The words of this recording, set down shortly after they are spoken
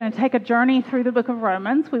Going to take a journey through the book of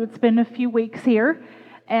Romans. We would spend a few weeks here,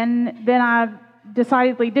 and then I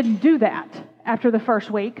decidedly didn't do that after the first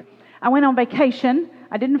week. I went on vacation.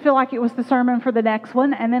 I didn't feel like it was the sermon for the next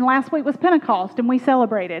one, and then last week was Pentecost, and we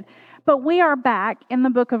celebrated. But we are back in the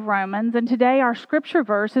book of Romans, and today our scripture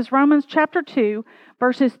verse is Romans chapter 2,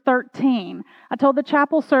 verses 13. I told the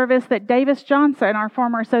chapel service that Davis Johnson, our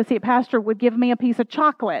former associate pastor, would give me a piece of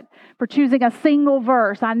chocolate for choosing a single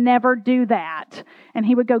verse. I never do that. And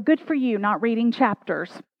he would go, "Good for you, not reading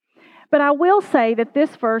chapters." But I will say that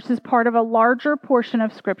this verse is part of a larger portion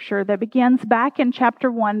of Scripture that begins back in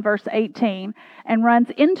chapter 1, verse 18, and runs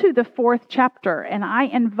into the 4th chapter. And I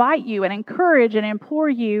invite you and encourage and implore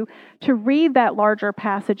you to read that larger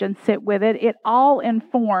passage and sit with it. It all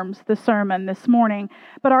informs the sermon this morning.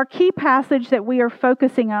 But our key passage that we are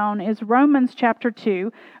focusing on is Romans chapter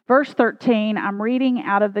 2, verse 13. I'm reading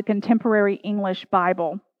out of the Contemporary English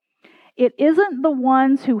Bible. It isn't the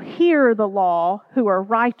ones who hear the law who are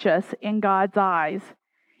righteous in God's eyes.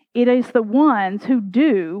 It is the ones who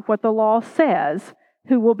do what the law says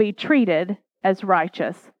who will be treated as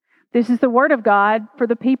righteous. This is the word of God for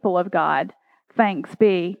the people of God. Thanks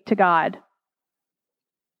be to God.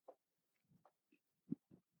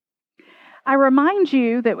 I remind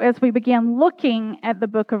you that as we begin looking at the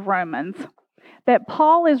book of Romans, that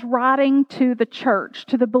Paul is writing to the church,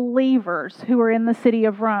 to the believers who are in the city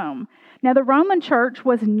of Rome. Now, the Roman church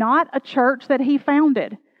was not a church that he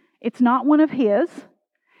founded. It's not one of his.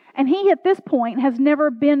 And he, at this point, has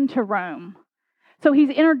never been to Rome. So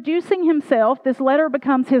he's introducing himself. This letter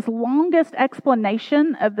becomes his longest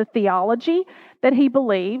explanation of the theology that he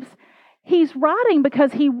believes. He's writing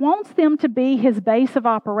because he wants them to be his base of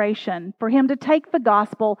operation, for him to take the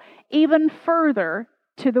gospel even further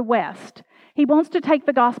to the west. He wants to take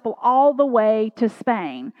the gospel all the way to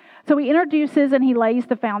Spain. So he introduces and he lays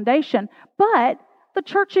the foundation. But the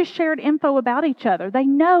churches shared info about each other. They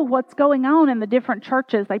know what's going on in the different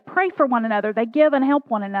churches. They pray for one another. They give and help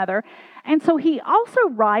one another. And so he also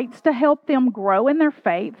writes to help them grow in their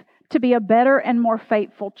faith, to be a better and more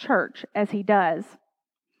faithful church as he does.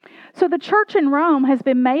 So the church in Rome has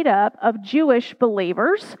been made up of Jewish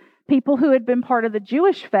believers, people who had been part of the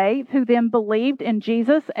Jewish faith, who then believed in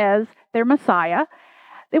Jesus as their Messiah.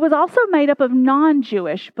 It was also made up of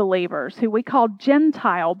non-Jewish believers, who we call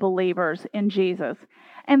Gentile believers in Jesus.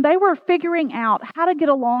 And they were figuring out how to get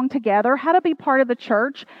along together, how to be part of the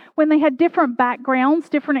church, when they had different backgrounds,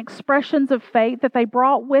 different expressions of faith that they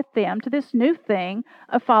brought with them to this new thing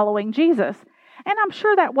of following Jesus. And I'm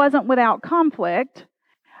sure that wasn't without conflict.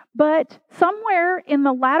 But somewhere in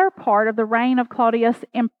the latter part of the reign of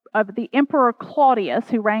the Emperor Claudius,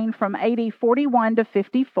 who reigned from AD 41 to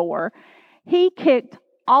 54, he kicked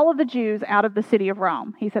all of the Jews out of the city of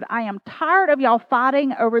Rome. He said, "I am tired of y'all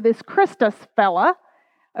fighting over this Christus fella,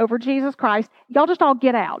 over Jesus Christ. Y'all just all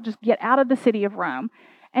get out. Just get out of the city of Rome."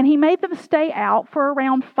 And he made them stay out for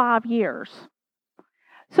around 5 years.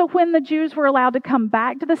 So when the Jews were allowed to come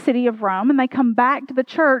back to the city of Rome and they come back to the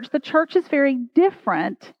church is very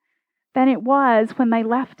different than it was when they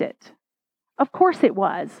left it. Of course it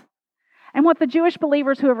was. And what the Jewish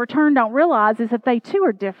believers who have returned don't realize is that they too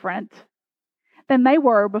are different than they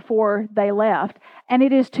were before they left. And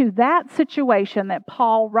it is to that situation that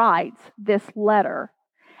Paul writes this letter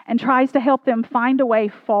and tries to help them find a way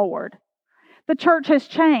forward. The church has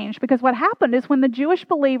changed because what happened is when the Jewish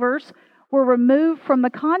believers were removed from the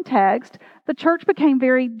context, the church became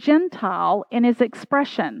very Gentile in its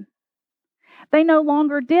expression. They no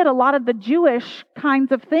longer did a lot of the Jewish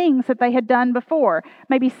kinds of things that they had done before.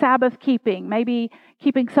 Maybe Sabbath keeping, maybe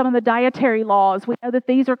keeping some of the dietary laws. We know that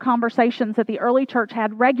these are conversations that the early church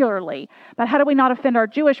had regularly. But how do we not offend our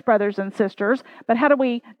Jewish brothers and sisters? But how do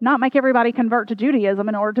we not make everybody convert to Judaism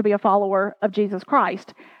in order to be a follower of Jesus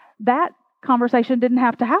Christ? That conversation didn't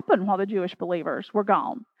have to happen while the Jewish believers were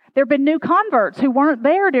gone. There have been new converts who weren't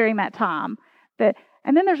there during that time.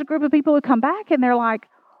 And then there's a group of people who come back and they're like,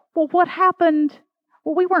 "Well, what happened?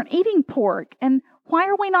 Well, we weren't eating pork. And why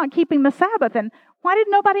are we not keeping the Sabbath? And why did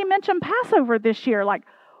nobody mention Passover this year? Like,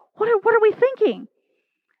 what are we thinking?"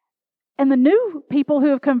 And the new people who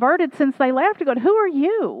have converted since they left are going, "Who are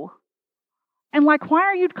you? And why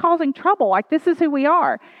are you causing trouble? This is who we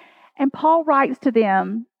are." And Paul writes to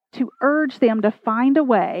them to urge them to find a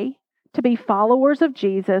way to be followers of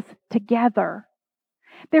Jesus together.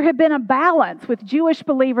 There had been a balance with Jewish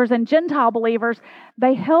believers and Gentile believers.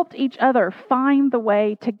 They helped each other find the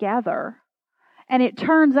way together. And it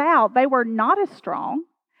turns out they were not as strong.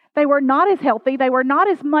 They were not as healthy. They were not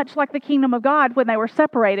as much like the kingdom of God when they were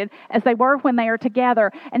separated as they were when they are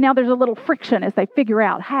together. And now there's a little friction as they figure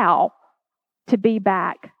out how to be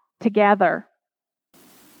back together.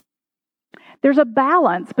 There's a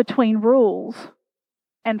balance between rules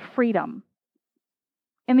and freedom.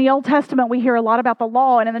 In the Old Testament, we hear a lot about the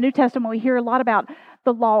law, and in the New Testament, we hear a lot about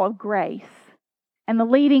the law of grace and the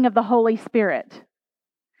leading of the Holy Spirit.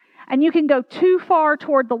 And you can go too far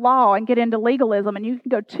toward the law and get into legalism, and you can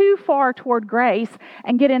go too far toward grace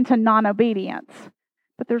and get into non-obedience.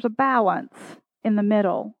 But there's a balance in the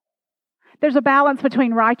middle. There's a balance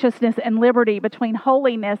between righteousness and liberty, between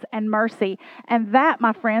holiness and mercy. And that,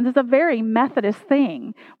 my friends, is a very Methodist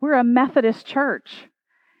thing. We're a Methodist church.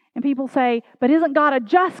 And people say, but isn't God a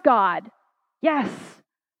just God? Yes.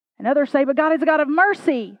 And others say, but God is a God of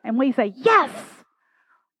mercy. And we say, yes.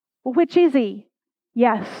 Well, which is He?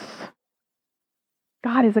 Yes.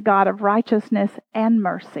 God is a God of righteousness and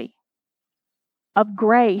mercy, of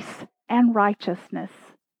grace and righteousness.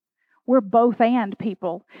 We're both and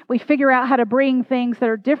people. We figure out how to bring things that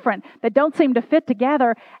are different, that don't seem to fit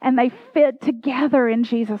together, and they fit together in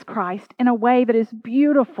Jesus Christ in a way that is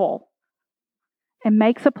beautiful and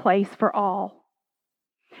makes a place for all.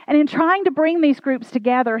 And in trying to bring these groups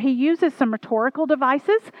together, he uses some rhetorical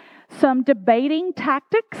devices, some debating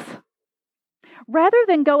tactics. Rather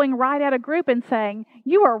than going right at a group and saying,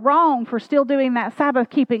 you are wrong for still doing that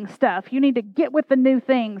Sabbath-keeping stuff. You need to get with the new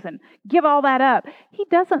things and give all that up. He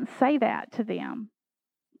doesn't say that to them.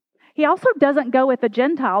 He also doesn't go with the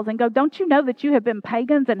Gentiles and go, don't you know that you have been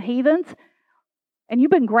pagans and heathens? And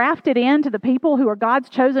you've been grafted into the people who are God's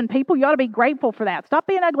chosen people? You ought to be grateful for that. Stop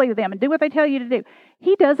being ugly to them and do what they tell you to do.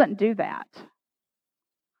 He doesn't do that.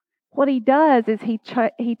 What he does is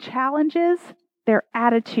he challenges their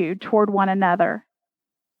attitude toward one another.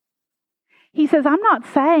 He says, I'm not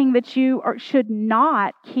saying that you should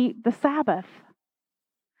not keep the Sabbath.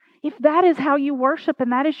 If that is how you worship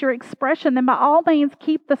and that is your expression, then by all means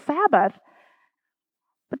keep the Sabbath.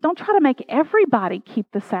 But don't try to make everybody keep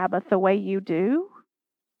the Sabbath the way you do.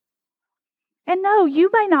 And no, you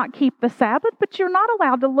may not keep the Sabbath, but you're not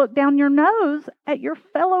allowed to look down your nose at your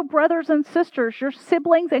fellow brothers and sisters, your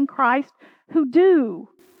siblings in Christ who do.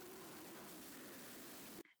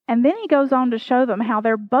 And then he goes on to show them how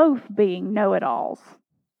they're both being know-it-alls.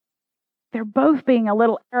 They're both being a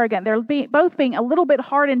little arrogant. They're both being a little bit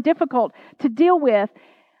hard and difficult to deal with.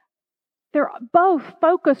 They're both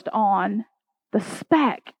focused on the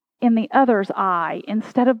speck in the other's eye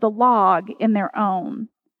instead of the log in their own.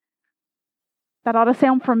 That ought to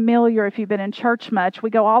sound familiar if you've been in church much. We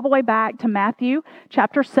go all the way back to Matthew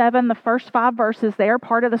chapter 7, the first 5 verses there,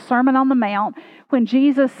 part of the Sermon on the Mount, when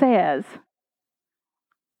Jesus says,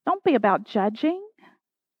 don't be about judging.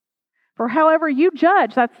 For however you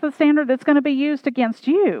judge, that's the standard that's going to be used against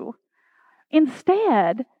you.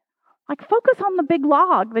 Instead, focus on the big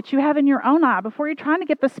log that you have in your own eye before you're trying to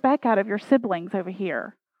get the speck out of your siblings over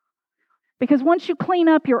here. Because once you clean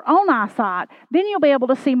up your own eyesight, then you'll be able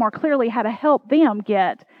to see more clearly how to help them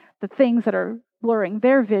get the things that are blurring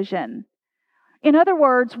their vision. In other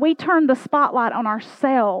words, we turn the spotlight on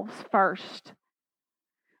ourselves first.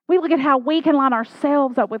 We look at how we can line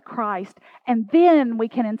ourselves up with Christ, and then we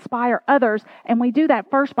can inspire others. And we do that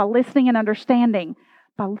first by listening and understanding,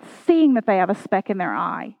 by seeing that they have a speck in their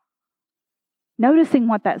eye, noticing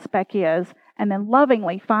what that speck is, and then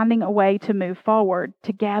lovingly finding a way to move forward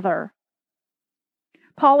together.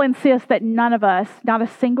 Paul insists that none of us, not a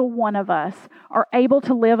single one of us, are able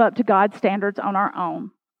to live up to God's standards on our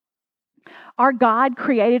own. Our God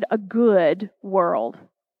created a good world.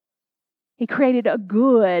 He created a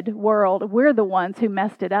good world. We're the ones who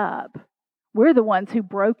messed it up. We're the ones who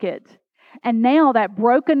broke it. And now that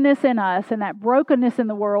brokenness in us and that brokenness in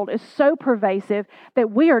the world is so pervasive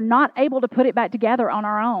that we are not able to put it back together on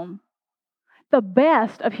our own. The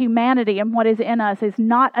best of humanity and what is in us is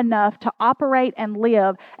not enough to operate and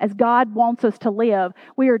live as God wants us to live.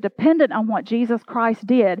 We are dependent on what Jesus Christ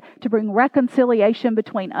did to bring reconciliation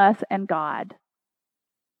between us and God.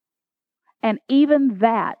 And even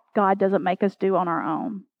that, God doesn't make us do on our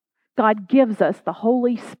own. God gives us the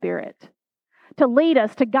Holy Spirit to lead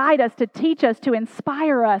us, to guide us, to teach us, to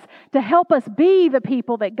inspire us, to help us be the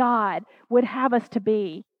people that God would have us to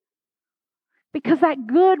be. Because that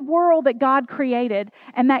good world that God created,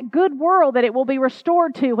 and that good world that it will be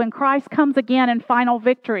restored to when Christ comes again in final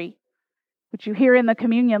victory, which you hear in the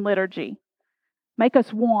communion liturgy, make us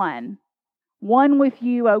one. One with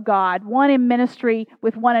you, O God, one in ministry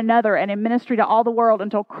with one another and in ministry to all the world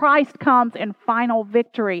until Christ comes in final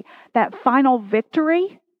victory. That final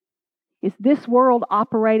victory is this world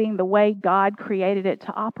operating the way God created it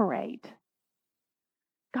to operate.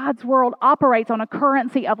 God's world operates on a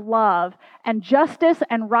currency of love, and justice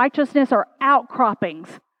and righteousness are outcroppings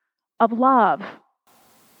of love.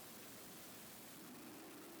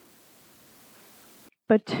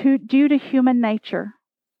 But due to human nature,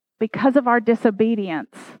 because of our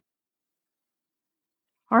disobedience,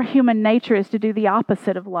 our human nature is to do the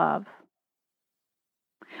opposite of love.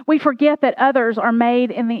 We forget that others are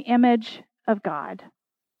made in the image of God.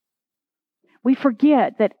 We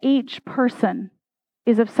forget that each person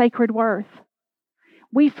is of sacred worth.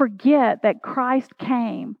 We forget that Christ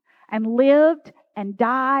came and lived and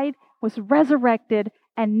died, was resurrected,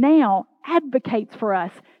 and now advocates for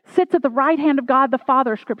us, sits at the right hand of God the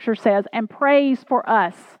Father, Scripture says, and prays for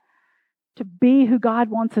us to be who God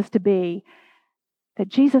wants us to be. That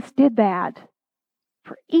Jesus did that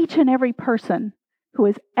for each and every person who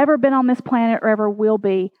has ever been on this planet or ever will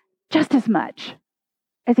be, just as much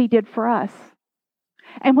as He did for us.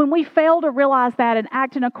 And when we fail to realize that and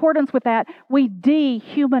act in accordance with that, we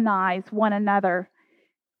dehumanize one another.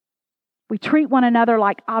 We treat one another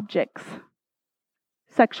like objects.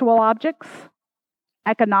 Sexual objects,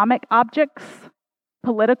 economic objects,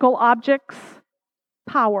 political objects,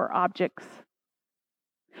 power objects.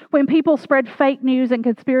 When people spread fake news and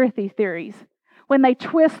conspiracy theories, when they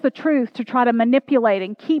twist the truth to try to manipulate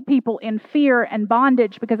and keep people in fear and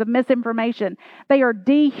bondage because of misinformation, they are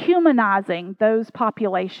dehumanizing those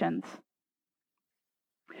populations.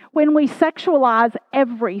 When we sexualize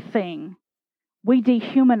everything, we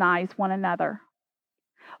dehumanize one another.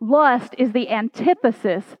 Lust is the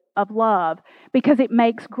antithesis of love because it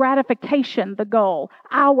makes gratification the goal,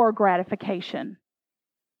 our gratification.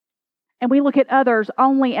 And we look at others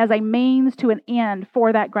only as a means to an end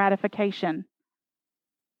for that gratification.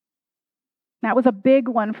 That was a big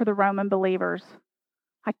one for the Roman believers.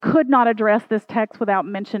 I could not address this text without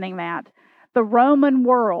mentioning that. The Roman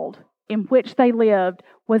world in which they lived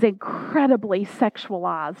was incredibly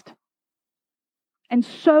sexualized. And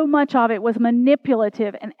so much of it was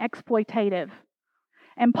manipulative and exploitative.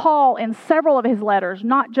 And Paul, in several of his letters,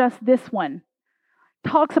 not just this one,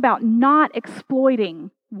 talks about not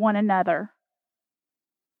exploiting one another.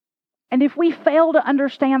 And if we fail to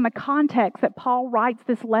understand the context that Paul writes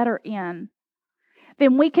this letter in,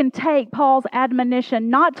 then we can take Paul's admonition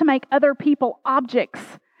not to make other people objects,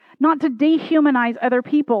 not to dehumanize other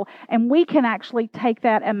people, and we can actually take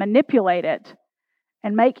that and manipulate it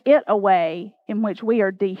and make it a way in which we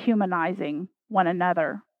are dehumanizing one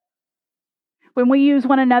another. When we use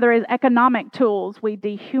one another as economic tools, we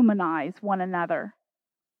dehumanize one another.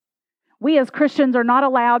 We as Christians are not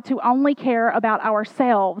allowed to only care about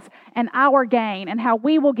ourselves and our gain and how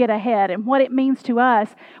we will get ahead and what it means to us.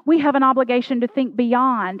 We have an obligation to think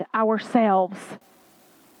beyond ourselves.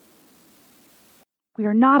 We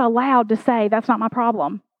are not allowed to say, that's not my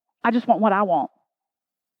problem. I just want what I want.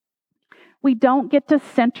 We don't get to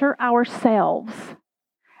center ourselves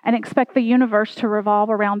and expect the universe to revolve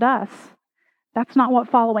around us. That's not what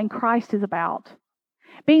following Christ is about.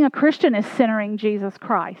 Being a Christian is centering Jesus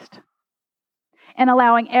Christ and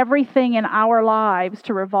allowing everything in our lives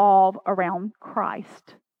to revolve around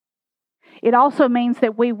Christ. It also means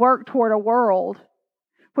that we work toward a world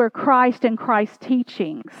where Christ and Christ's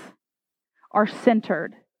teachings are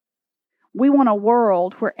centered. We want a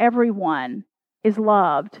world where everyone is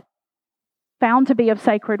loved, found to be of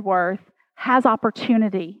sacred worth, has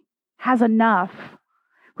opportunity, has enough,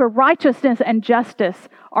 where righteousness and justice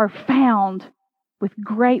are found with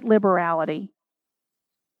great liberality.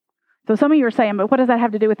 So some of you are saying, but what does that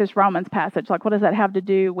have to do with this Romans passage? Like, what does that have to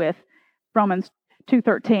do with Romans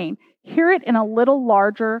 2:13? Hear it in a little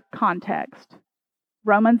larger context.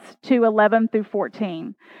 Romans 2:11 through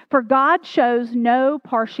 14. For God shows no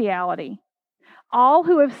partiality. All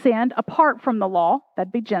who have sinned apart from the law,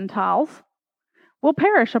 that'd be Gentiles, will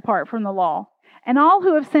perish apart from the law. And all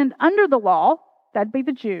who have sinned under the law, that'd be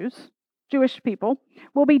the Jewish people,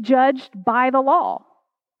 will be judged by the law.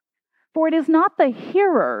 For it is not the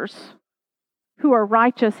hearers who are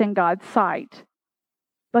righteous in God's sight,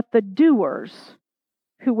 but the doers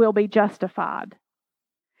who will be justified.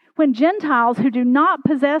 When Gentiles who do not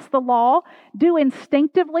possess the law do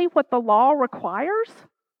instinctively what the law requires,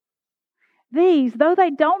 these, though they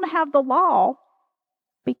don't have the law,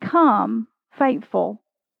 become faithful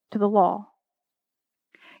to the law.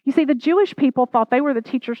 You see, the Jewish people thought they were the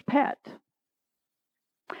teacher's pet.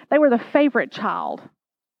 They were the favorite child.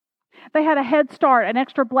 They had a head start, an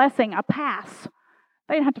extra blessing, a pass.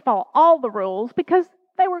 They didn't have to follow all the rules because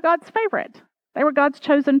they were God's favorite. They were God's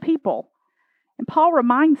chosen people. And Paul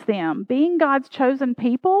reminds them, being God's chosen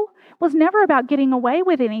people was never about getting away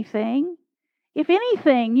with anything. If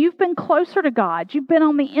anything, you've been closer to God. You've been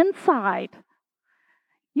on the inside.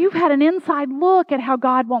 You've had an inside look at how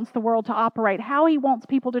God wants the world to operate, how He wants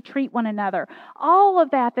people to treat one another. All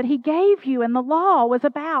of that He gave you in the law was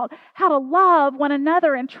about how to love one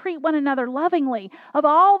another and treat one another lovingly. Of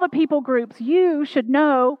all the people groups, you should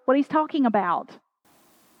know what He's talking about.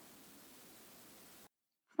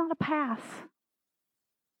 It's not a pass.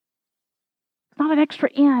 It's not an extra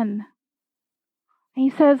in. And He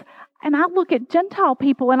says, and I look at Gentile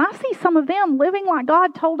people and I see some of them living like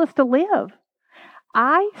God told us to live.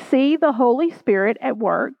 I see the Holy Spirit at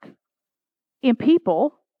work in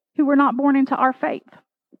people who were not born into our faith.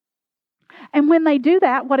 And when they do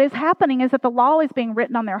that, what is happening is that the law is being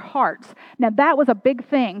written on their hearts. Now, that was a big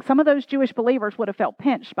thing. Some of those Jewish believers would have felt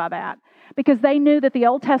pinched by that because they knew that the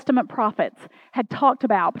Old Testament prophets had talked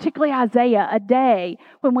about, particularly Isaiah, a day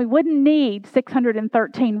when we wouldn't need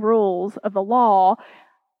 613 rules of the law.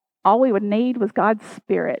 All we would need was God's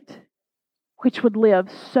Spirit, which would live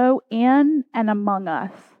so in and among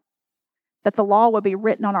us that the law would be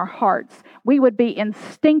written on our hearts. We would be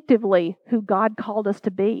instinctively who God called us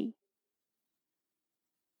to be.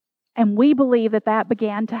 And we believe that that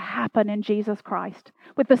began to happen in Jesus Christ.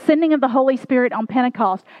 With the sending of the Holy Spirit on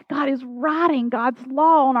Pentecost, God is writing God's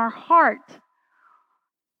law on our heart.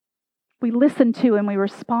 We listen to and we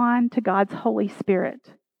respond to God's Holy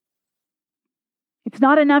Spirit. It's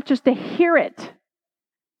not enough just to hear it.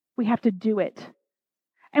 We have to do it.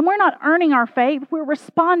 And we're not earning our faith, we're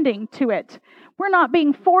responding to it. We're not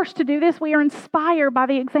being forced to do this. We are inspired by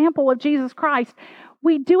the example of Jesus Christ.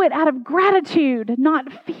 We do it out of gratitude,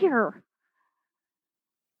 not fear.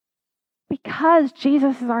 Because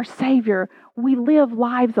Jesus is our Savior, we live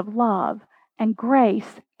lives of love and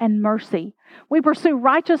grace and mercy. We pursue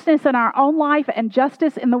righteousness in our own life and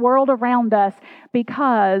justice in the world around us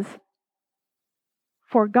because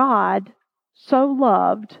for God so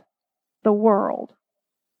loved the world.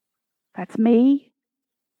 That's me,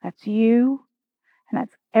 that's you, and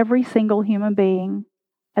that's every single human being,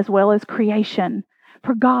 as well as creation.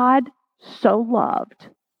 For God so loved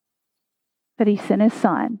that He sent His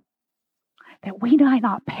Son, that we might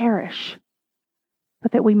not perish,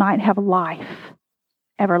 but that we might have life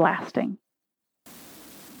everlasting.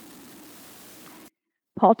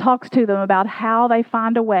 Paul talks to them about how they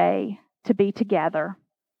find a way to be together.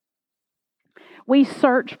 We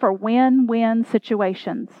search for win-win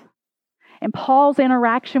situations. And Paul's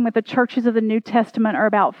interaction with the churches of the New Testament are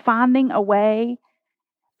about finding a way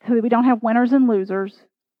so that we don't have winners and losers,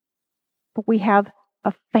 but we have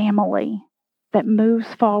a family that moves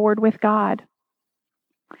forward with God.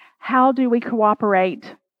 How do we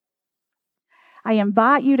cooperate? I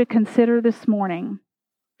invite you to consider this morning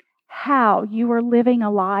how you are living a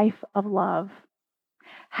life of love.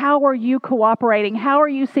 How are you cooperating? How are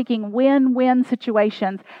you seeking win-win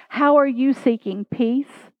situations? How are you seeking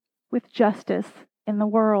peace with justice in the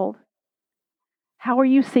world? How are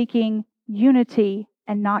you seeking unity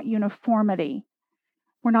and not uniformity?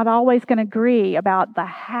 We're not always going to agree about the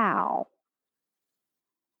how,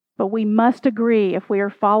 but we must agree, if we are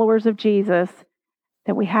followers of Jesus,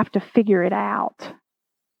 that we have to figure it out.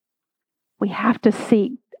 We have to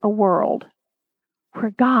seek a world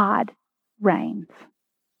where God reigns.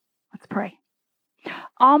 Let's pray.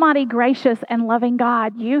 Almighty, gracious, and loving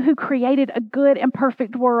God, you who created a good and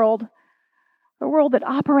perfect world, a world that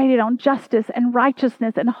operated on justice and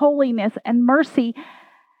righteousness and holiness and mercy,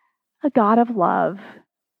 a God of love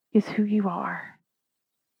is who you are.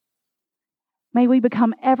 May we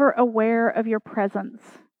become ever aware of your presence.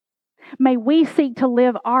 May we seek to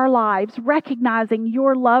live our lives recognizing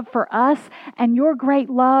your love for us and your great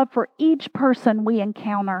love for each person we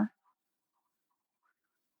encounter.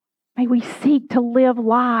 May we seek to live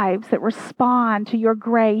lives that respond to your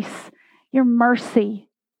grace, your mercy,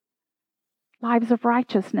 lives of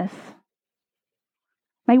righteousness.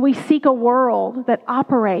 May we seek a world that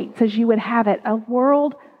operates as you would have it, a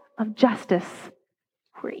world of justice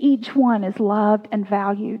where each one is loved and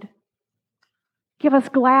valued. Give us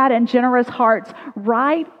glad and generous hearts.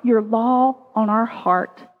 Write your law on our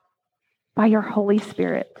heart by your Holy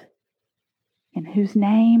Spirit, in whose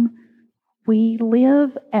name we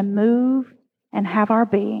live and move and have our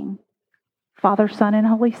being. Father, Son, and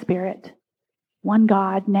Holy Spirit, one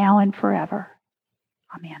God, now and forever.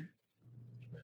 Amen.